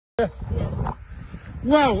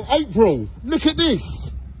Wow, April, look at this.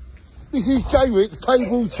 This is Jaywick's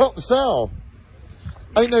tabletop sale.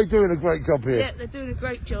 Ain't they doing a great job here? Yeah, they're doing a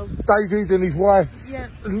great job. David and his wife. Yeah.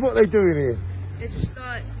 And what are they doing here? They're just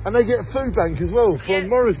like... And they get a food bank as well from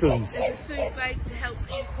Morrison's. There's a food bank to help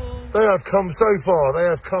people. They have come so far. They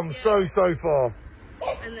have come so far.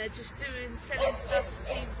 And they're just selling stuff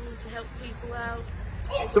for people to help people out.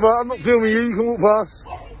 So I'm not filming you, you can walk past.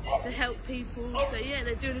 To help people, so yeah,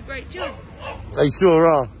 they're doing a great job. They sure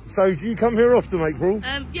are. So do you come here often, April?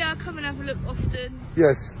 Yeah, I come and have a look often.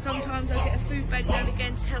 Yes. Sometimes I get a food bank now and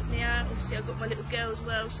again to help me out. Obviously I've got my little girl as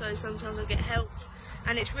well, so sometimes I get help.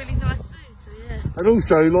 And it's really nice food, so yeah. And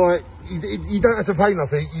also, like, you don't have to pay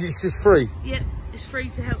nothing, it's just free. Yep, it's free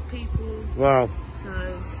to help people. Wow.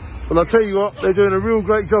 So... Well, I'll tell you what, they're doing a real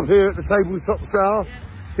great job here at the tabletop sale. Yeah.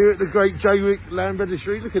 Here at the great Jaywick Land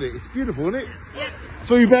Registry. Look at it, it's beautiful, isn't it? Yep.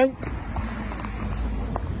 Food bank.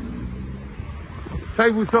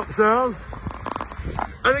 Tabletop sales.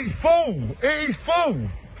 And it's full. It is full.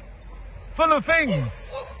 Full of things.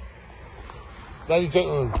 Ladies and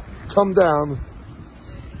gentlemen, come down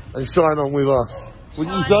and shine on with us.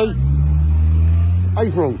 Wouldn't you say?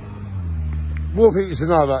 April, more people should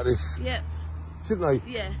know about this. Yep. Shouldn't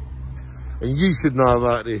they? Yeah. And you should know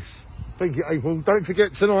about this. Thank you, April. Don't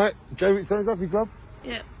forget tonight, Jaywick Sands Happy Club.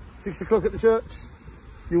 Yep. 6 o'clock at the church.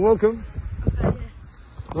 You're welcome. Okay,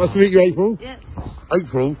 yeah. Nice to meet you, April. Yep.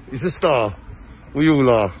 April is a star. We all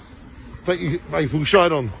are. Thank you, April.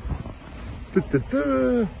 Shine on. Da, da,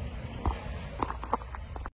 da.